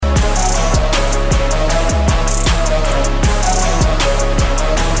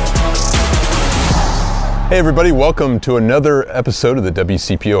Hey everybody, welcome to another episode of the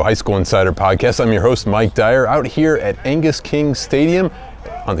WCPO High School Insider Podcast. I'm your host, Mike Dyer, out here at Angus King Stadium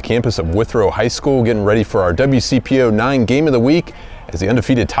on the campus of Withrow High School, getting ready for our WCPO 9 Game of the Week as the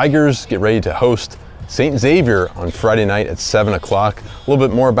undefeated Tigers get ready to host St. Xavier on Friday night at 7 o'clock. A little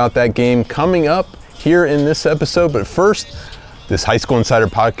bit more about that game coming up here in this episode, but first, this High School Insider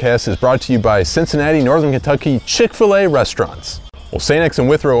Podcast is brought to you by Cincinnati, Northern Kentucky Chick-fil-A restaurants. Well, Xavier and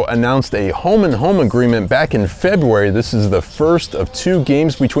Withrow announced a home-and-home agreement back in February. This is the first of two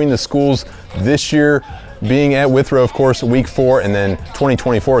games between the schools this year, being at Withrow, of course, week 4, and then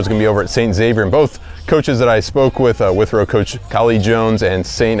 2024 is going to be over at St. Xavier. And both coaches that I spoke with, Withrow coach Collie Jones and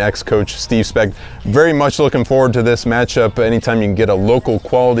St. X coach Steve Speck, very much looking forward to this matchup. Anytime you can get a local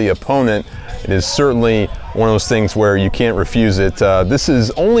quality opponent, it is certainly one of those things where you can't refuse it. This is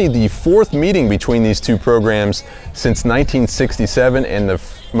only the fourth meeting between these two programs since 1967, and the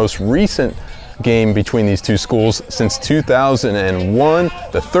most recent game between these two schools since 2001,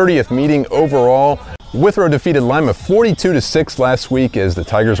 the 30th meeting overall. Withrow defeated Lima 42-6 last week as the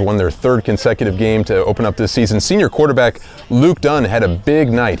Tigers won their third consecutive game to open up this season. Senior quarterback Luke Dunn had a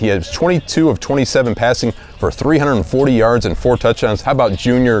big night. He had 22 of 27 passing for 340 yards and 4 touchdowns. How about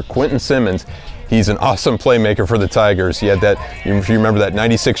junior Quentin Simmons? He's an awesome playmaker for the Tigers. He had that, if you remember, that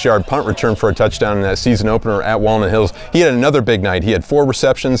 96-yard punt return for a touchdown in that season opener at Walnut Hills. He had another big night. He had 4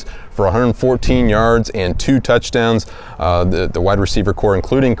 receptions for 114 yards and 2 touchdowns. The wide receiver core,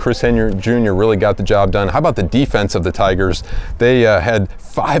 including Chris Henry Jr., really got the job done. How about the defense of the Tigers? They had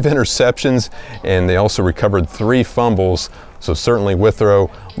 5 interceptions, and they also recovered 3 fumbles. So certainly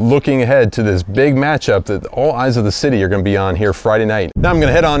Withrow looking ahead to this big matchup that all eyes of the city are going to be on here Friday night. Now I'm going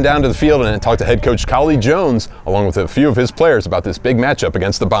to head on down to the field and talk to head coach Collie Jones along with a few of his players about this big matchup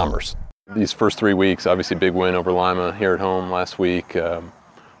against the Bombers. These first 3 weeks, obviously big win over Lima here at home last week.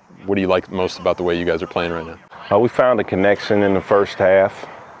 What do you like most about the way you guys are playing right now? We found a connection in the first half.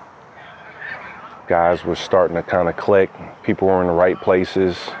 Guys were starting to kind of click. People were in the right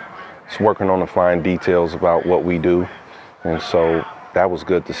places. Just working on the fine details about what we do. And so that was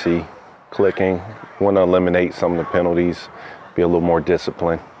good to see. Clicking, want to eliminate some of the penalties, be a little more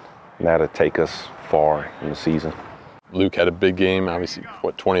disciplined, and that'll take us far in the season. Luke had a big game, obviously,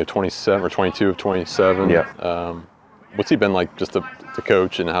 what, 20 of 27 or 22 of 27? Yeah. What's he been like just to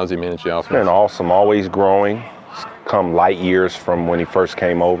coach, and how's he managed the offense? Been awesome, always growing, come light years from when he first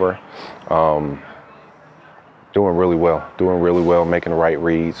came over. Doing really well, making the right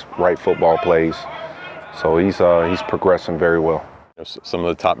reads, right football plays. So he's progressing very well. Some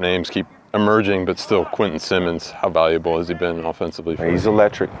of the top names keep emerging, but still Quentin Simmons, how valuable has he been offensively? He's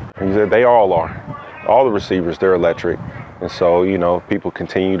electric. They all are. All the receivers, they're electric. And so, you know, people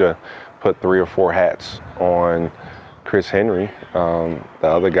continue to put 3 or 4 hats on Chris Henry. The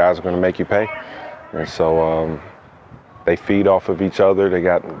other guys are going to make you pay. And so they feed off of each other. They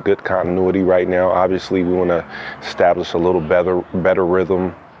got good continuity right now. Obviously, we want to establish a little better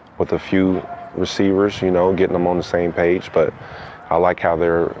rhythm with a few receivers, you know, getting them on the same page, but I like how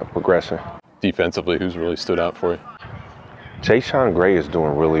they're progressing. Defensively, who's really stood out for you? Jayshon Gray is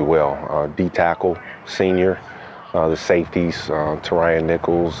doing really well. D-tackle, senior. The safeties, Terion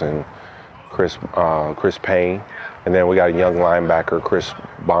Nichols and Chris Payne. And then we got a young linebacker,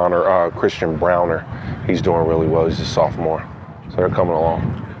 Christian Browner. He's doing really well. He's a sophomore. So they're coming along.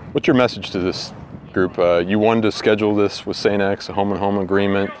 What's your message to this group? You wanted to schedule this with St. X, a home-and-home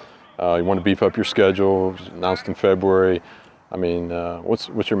agreement. You want to beef up your schedule, announced in February. I mean,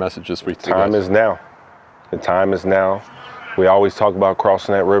 what's your message this week? Time is now. The time is now. We always talk about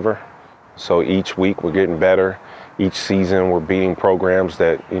crossing that river. So each week we're getting better. Each season we're beating programs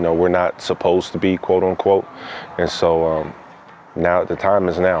that, you know, we're not supposed to be, quote unquote. And so now the time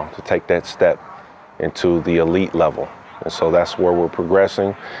is now to take that step into the elite level. And so that's where we're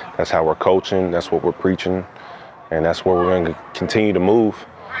progressing. That's how we're coaching. That's what we're preaching. And that's where we're going to continue to move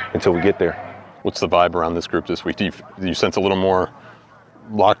until we get there. What's the vibe around this group this week? Do you sense a little more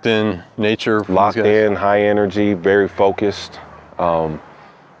locked in nature? Locked in, high energy, very focused.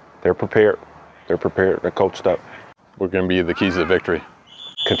 They're prepared. They're prepared. They're coached up. What are going to be the keys to victory?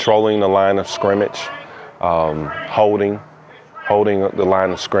 Controlling the line of scrimmage, holding the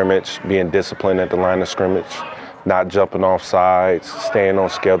line of scrimmage, being disciplined at the line of scrimmage, not jumping off sides, staying on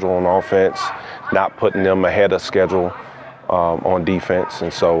schedule on offense, not putting them ahead of schedule on defense.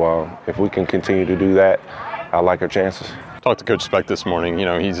 And so if we can continue to do that, I like our chances. Talked to Coach Speck this morning. You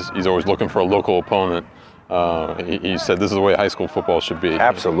know, he's always looking for a local opponent. He said this is the way high school football should be.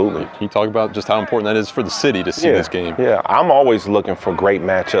 Absolutely. Can you talk about just how important that is for the city to see this game? Yeah, I'm always looking for great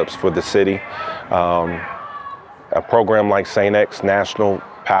matchups for the city. A program like St. X, national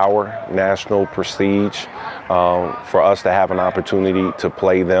power, national prestige. For us to have an opportunity to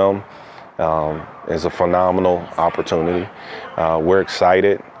play them is a phenomenal opportunity. We're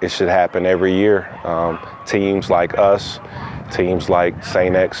excited. It should happen every year. Teams like us, teams like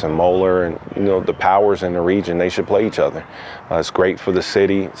St. X and Moeller, and the powers in the region, they should play each other. It's great for the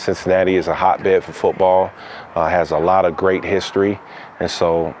city. Cincinnati is a hotbed for football, has a lot of great history, and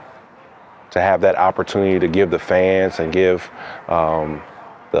so to have that opportunity to give the fans and give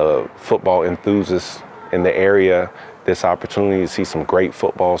the football enthusiasts in the area this opportunity to see some great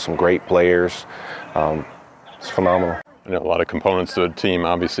football, some great players, it's phenomenal. I know a lot of components to a team,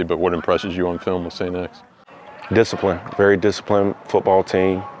 obviously, but what impresses you on film with St. X? Discipline, very disciplined football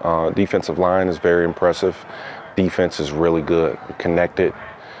team. Defensive line is very impressive. Defense is really good. Connected.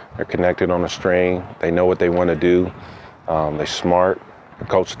 They're connected on a string. They know what they want to do. They're smart, they're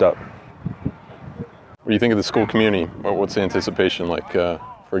coached up. What do you think of the school community? What's the anticipation like for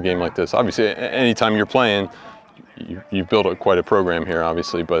a game like this? Obviously, anytime you're playing, you've built quite a program here,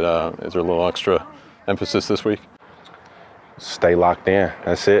 obviously, but is there a little extra emphasis this week? Stay locked in.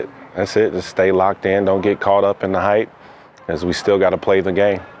 That's it. That's it. Just stay locked in. Don't get caught up in the hype, as we still got to play the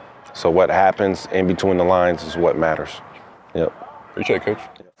game. So what happens in between the lines is what matters. Yep. Appreciate it, Coach.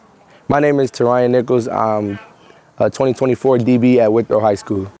 My name is Tarian Nichols. I'm a 2024 DB at Withrow High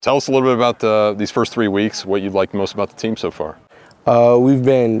School. Tell us a little bit about these first 3 weeks, what you'd like most about the team so far. We've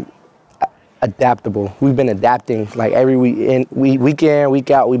been adaptable. We've been adapting like every week in, week in, week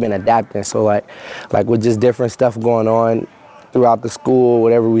out. We've been adapting. So like with just different stuff going on throughout the school,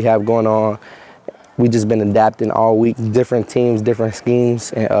 whatever we have going on, we just been adapting all week. Different teams, different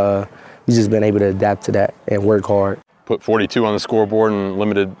schemes, and we just been able to adapt to that and work hard. Put 42 on the scoreboard and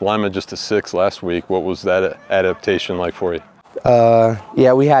limited linemen just to 6 last week. What was that adaptation like for you?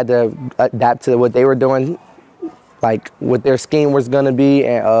 Yeah, we had to adapt to what they were doing, like what their scheme was going to be,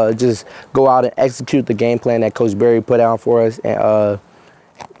 and just go out and execute the game plan that Coach Berry put out for us. And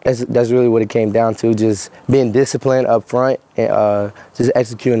that's really what it came down to, just being disciplined up front and just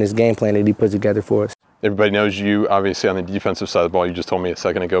executing this game plan that he put together for us. Everybody knows you, obviously, on the defensive side of the ball. You just told me a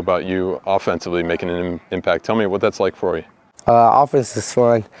second ago about you offensively making an impact. Tell me what that's like for you. Offense is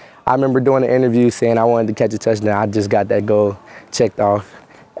fun. I remember doing an interview saying I wanted to catch a touchdown. I just got that goal checked off.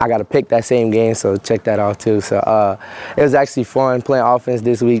 I got to pick that same game, so check that off too. So it was actually fun playing offense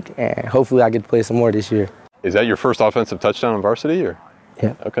this week, and hopefully I get to play some more this year. Is that your first offensive touchdown in varsity, or?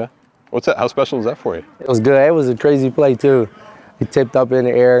 Yeah. Okay. What's that? How special is that for you? It was good. It was a crazy play too. He tipped up in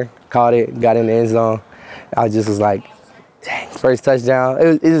the air, caught it, got in the end zone. I just was like, dang, first touchdown.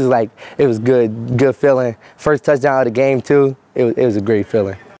 It was good feeling. First touchdown of the game too. It was a great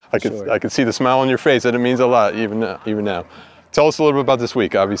feeling. I could see the smile on your face, and it means a lot even now. Tell us a little bit about this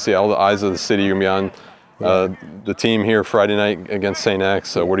week. Obviously, all the eyes of the city are going to be on the team here Friday night against St. X.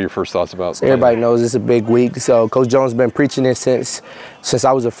 So what are your first thoughts about so everybody knows it's a big week. So Coach Jones has been preaching this since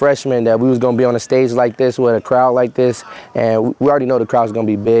I was a freshman, that we was going to be on a stage like this with a crowd like this. And we already know the crowd's going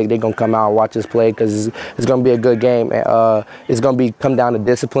to be big. They're going to come out and watch us play because it's going to be a good game. And it's going to come down to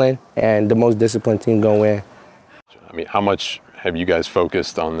discipline, and the most disciplined team going to win. I mean, how much have you guys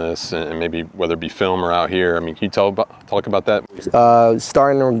focused on this, and maybe whether it be film or out here? I mean, can you talk about that?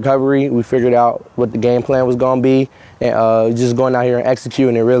 Starting the recovery, we figured out what the game plan was going to be, and just going out here and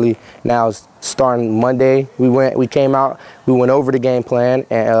executing it really. Now, starting Monday, we came out, we went over the game plan,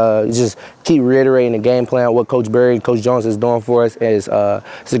 and just keep reiterating the game plan. What Coach Berry, Coach Jones is doing for us is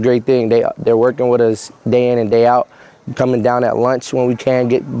it's a great thing. They're working with us day in and day out, coming down at lunch when we can,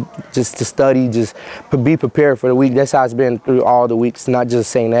 get just to study, just be prepared for the week. That's how it's been through all the weeks, not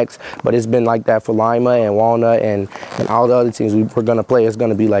just St. X, but it's been like that for Lima and Walnut and all the other teams we're going to play. It's going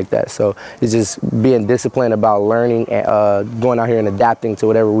to be like that. So it's just being disciplined about learning and going out here and adapting to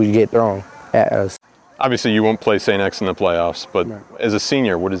whatever we get thrown at us. Obviously, you won't play St. X in the playoffs, but as a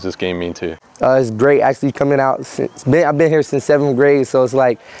senior, what does this game mean to you? It's great actually coming out. I've been here since 7th grade, so it's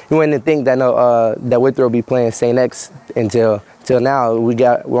like you wouldn't think that that Withrow be playing St. X until now.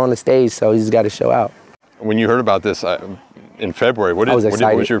 We're on the stage, so you just got to show out. When you heard about this in February, what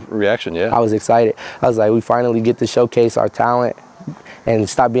was your reaction? Yeah, I was excited. I was like, we finally get to showcase our talent and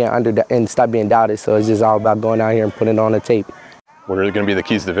stop being doubted. So it's just all about going out here and putting it on the tape. What are going to be the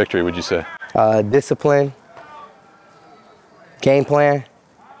keys to victory, would you say? Discipline, game plan,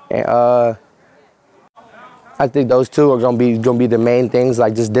 and I think those two are going to be the main things,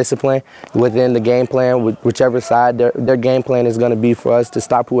 like just discipline within the game plan, whichever side their game plan is going to be for us to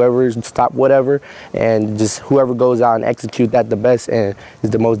stop whatever, and just whoever goes out and execute that the best and is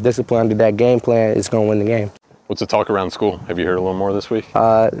the most disciplined under that game plan is going to win the game. What's the talk around school? Have you heard a little more this week?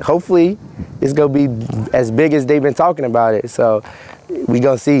 Hopefully, it's going to be as big as they've been talking about it. So we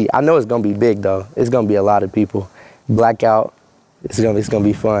going to see. I know it's going to be big, though. It's going to be a lot of people. Blackout. It's going to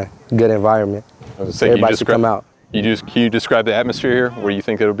be fun. Good environment. Everybody should come out. Can you describe the atmosphere here? What do you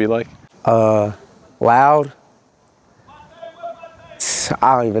think it'll be like? Loud.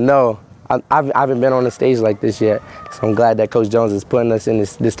 I don't even know. I haven't been on a stage like this yet, so I'm glad that Coach Jones is putting us in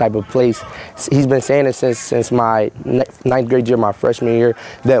this type of place. He's been saying it since my ninth grade year, my freshman year,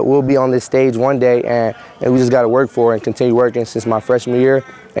 that we'll be on this stage one day, and we just got to work for it and continue working since my freshman year.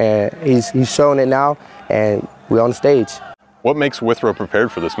 And he's showing it now, and we're on the stage. What makes Withrow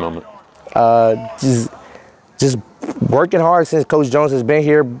prepared for this moment? Just working hard since Coach Jones has been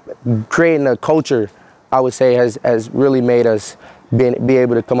here, creating a culture, I would say, has really made us be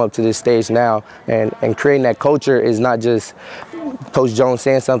able to come up to this stage now, and creating that culture is not just Coach Jones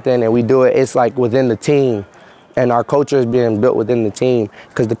saying something and we do it. It's like within the team, and our culture is being built within the team,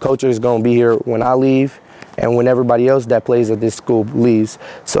 because the culture is going to be here when I leave and when everybody else that plays at this school leaves.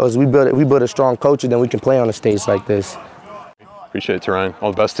 So as we build a strong culture, then we can play on a stage like this. Appreciate it, Ryan.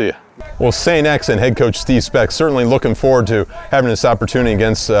 All the best to you. Well, St. X and head coach Steve Speck certainly looking forward to having this opportunity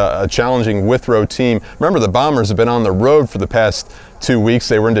against a challenging Withrow team. Remember, the Bombers have been on the road for the past 2 weeks.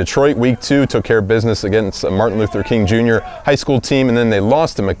 They were in Detroit week 2, took care of business against a Martin Luther King Jr. high school team, and then they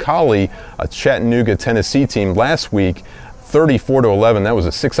lost to McCallie, a Chattanooga, Tennessee team last week, 34-11. That was a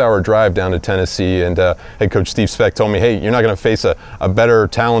 6-hour drive down to Tennessee, and head coach Steve Speck told me, hey, you're not going to face a better,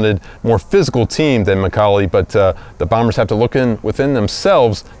 talented, more physical team than McCallie, but the Bombers have to look within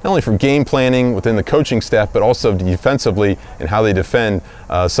themselves, not only for game planning within the coaching staff, but also defensively and how they defend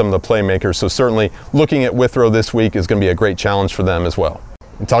some of the playmakers. So certainly looking at Withrow this week is going to be a great challenge for them as well.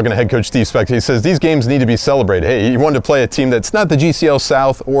 And talking to head coach Steve Speck, he says these games need to be celebrated. Hey, he wanted to play a team that's not the GCL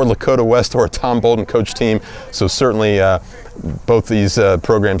South or Lakota West or a Tom Bolden coach team. So certainly both these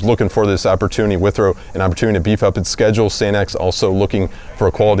programs looking for this opportunity. Withrow, an opportunity to beef up its schedule. St. X also looking for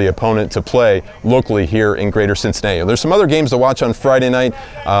a quality opponent to play locally here in Greater Cincinnati. There's some other games to watch on Friday night.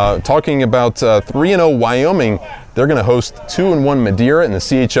 Talking about 3-0 Wyoming. They're going to host 2-1 Madeira in the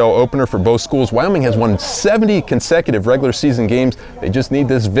CHL opener for both schools. Wyoming has won 70 consecutive regular season games. They just need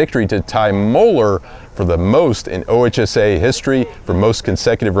this victory to tie Moeller for the most in OHSA history for most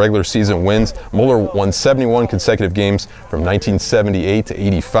consecutive regular season wins. Moeller won 71 consecutive games from 1978 to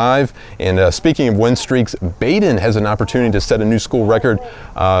 85. And speaking of win streaks, Baden has an opportunity to set a new school record.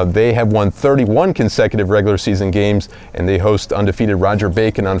 They have won 31 consecutive regular season games, and they host undefeated Roger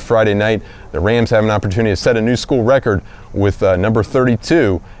Bacon on Friday night. The Rams have an opportunity to set a new school record with number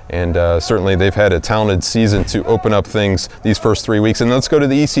 32. And certainly they've had a talented season to open up things these first 3 weeks. And let's go to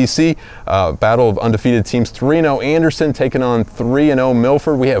the ECC, battle of undefeated teams. 3-0 Anderson taking on 3-0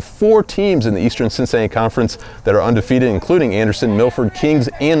 Milford. We have 4 teams in the Eastern Cincinnati Conference that are undefeated, including Anderson, Milford, Kings,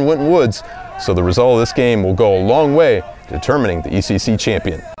 and Winton Woods. So the result of this game will go a long way to determining the ECC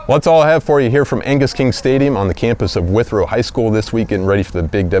champion. Well, that's all I have for you here from Angus King Stadium on the campus of Withrow High School this week, getting ready for the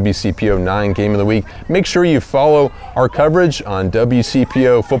big WCPO 9 game of the week. Make sure you follow our coverage on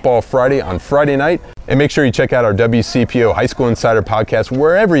WCPO Football Friday on Friday night, and make sure you check out our WCPO High School Insider podcast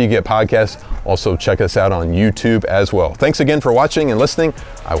wherever you get podcasts. Also check us out on YouTube as well. Thanks again for watching and listening.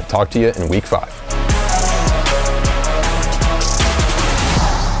 I will talk to you in week 5.